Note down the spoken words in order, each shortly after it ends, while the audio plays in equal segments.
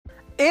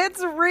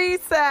It's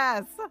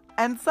recess!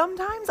 And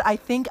sometimes I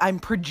think I'm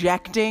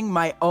projecting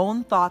my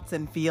own thoughts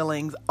and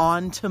feelings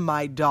onto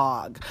my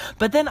dog.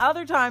 But then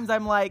other times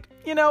I'm like,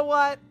 you know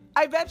what?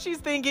 I bet she's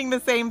thinking the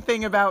same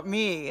thing about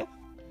me.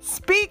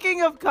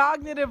 Speaking of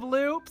cognitive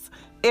loops,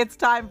 it's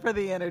time for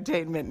the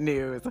entertainment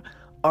news.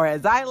 Or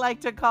as I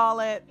like to call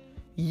it,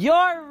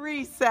 your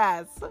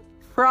recess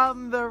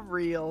from the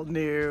real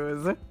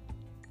news.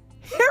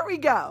 Here we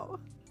go.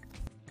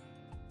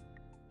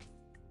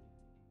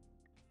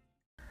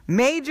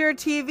 Major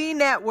TV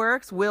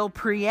networks will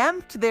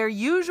preempt their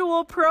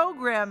usual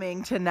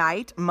programming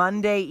tonight,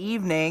 Monday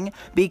evening,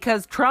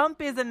 because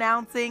Trump is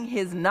announcing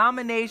his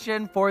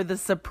nomination for the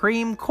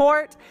Supreme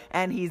Court,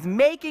 and he's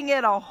making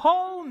it a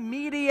whole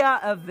media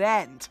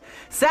event.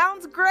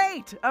 Sounds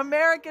great!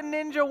 American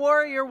Ninja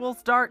Warrior will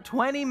start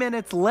 20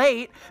 minutes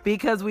late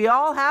because we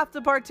all have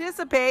to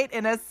participate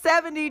in a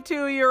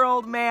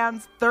 72-year-old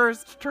man's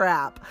thirst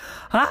trap.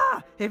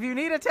 If you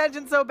need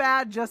attention so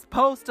bad, just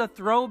post a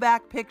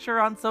throwback picture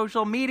on social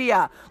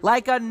media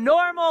like a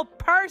normal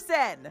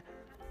person.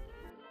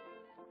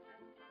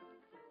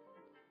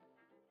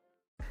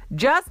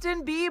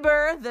 Justin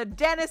Bieber, the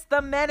Dennis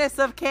the Menace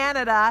of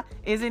Canada,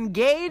 is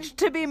engaged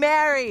to be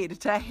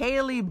married to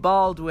Hailey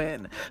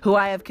Baldwin, who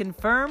I have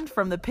confirmed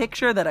from the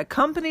picture that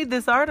accompanied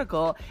this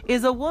article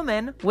is a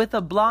woman with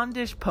a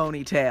blondish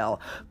ponytail.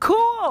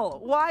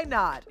 Cool! Why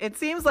not? It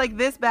seems like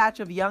this batch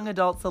of young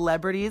adult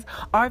celebrities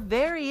are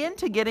very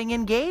into getting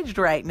engaged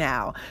right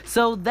now.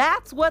 So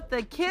that's what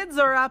the kids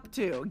are up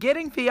to,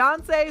 getting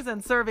fiancés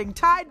and serving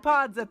Tide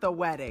Pods at the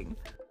wedding.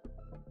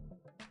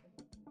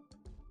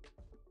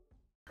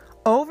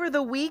 Over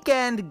the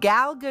weekend,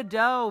 Gal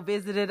Gadot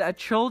visited a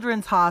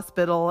children's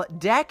hospital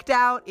decked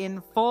out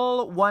in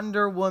full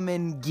Wonder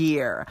Woman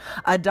gear.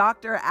 A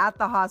doctor at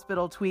the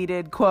hospital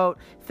tweeted, quote,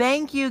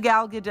 "Thank you,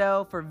 Gal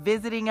Gadot, for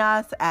visiting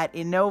us at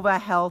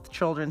Innova Health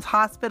Children's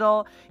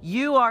Hospital.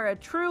 You are a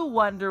true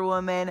Wonder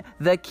Woman.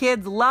 The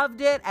kids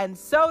loved it, and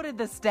so did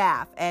the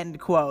staff," end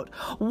quote.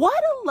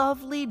 What a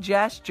lovely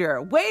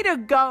gesture. Way to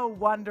go,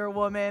 Wonder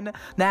Woman.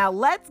 Now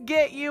let's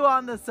get you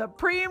on the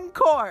Supreme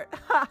Court.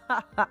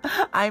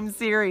 I'm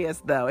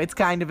serious, though. It's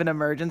kind of an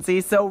emergency,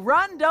 so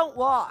run, don't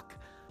walk.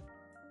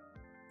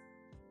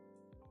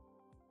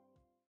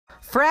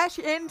 Fresh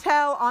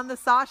intel on the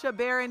Sacha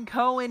Baron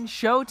Cohen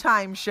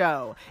Showtime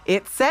show.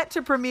 It's set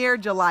to premiere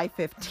July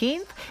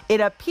 15th. It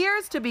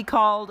appears to be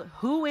called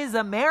Who is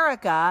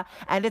America?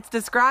 And it's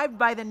described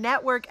by the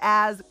network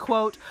as,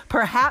 quote,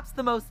 "perhaps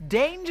the most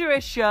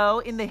dangerous show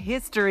in the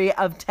history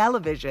of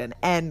television,"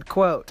 end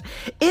quote.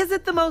 Is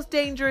it the most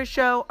dangerous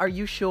show? Are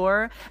you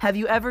sure? Have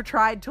you ever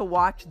tried to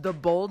watch The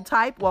Bold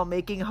Type while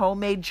making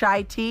homemade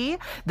chai tea?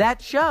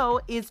 That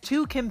show is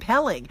too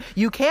compelling.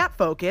 You can't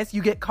focus,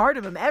 you get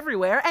cardamom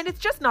everywhere, and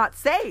it's just not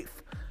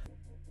safe.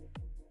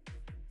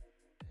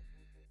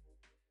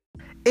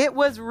 It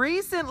was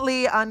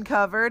recently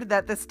uncovered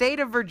that the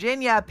state of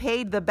Virginia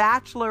paid The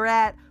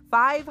Bachelorette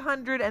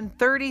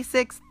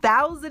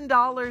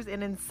 $536,000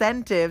 in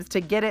incentives to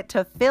get it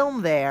to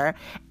film there,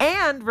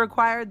 and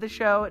required the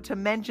show to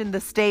mention the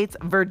state's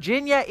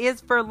Virginia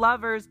is for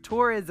Lovers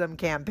tourism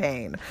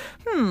campaign.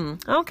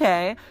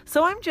 Okay,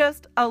 so I'm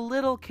just a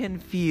little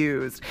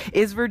confused.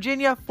 Is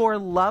Virginia for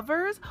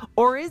lovers,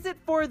 or is it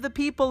for the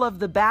people of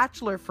the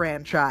Bachelor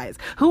franchise,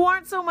 who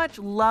aren't so much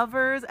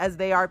lovers as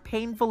they are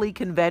painfully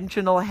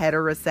conventional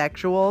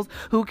heterosexuals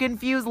who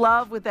confuse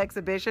love with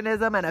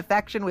exhibitionism and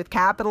affection with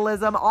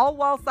capitalism, all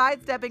while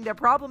sidestepping their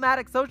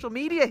problematic social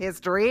media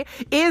history?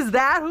 Is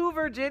that who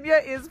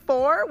Virginia is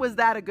for? Was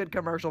that a good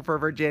commercial for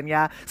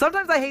Virginia?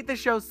 Sometimes I hate this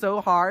show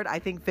so hard, I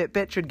think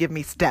Fitbit should give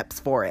me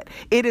steps for it.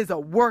 It is a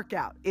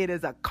workout. It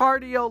is a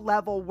cardio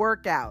level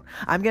workout.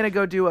 I'm going to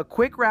go do a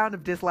quick round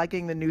of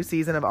disliking the new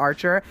season of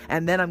Archer,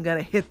 and then I'm going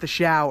to hit the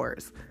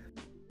showers.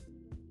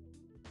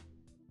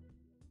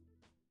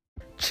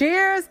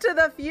 Cheers to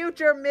the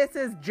future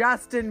Mrs.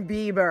 Justin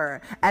Bieber.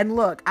 And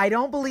look, I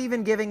don't believe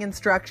in giving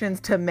instructions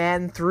to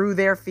men through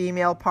their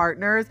female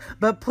partners,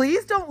 but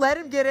please don't let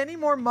him get any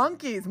more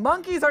monkeys.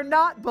 Monkeys are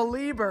not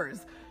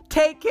believers.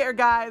 Take care,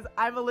 guys.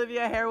 I'm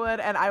Olivia Harewood,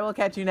 and I will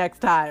catch you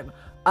next time.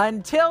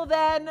 Until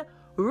then,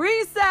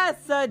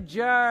 recess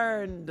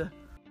adjourned.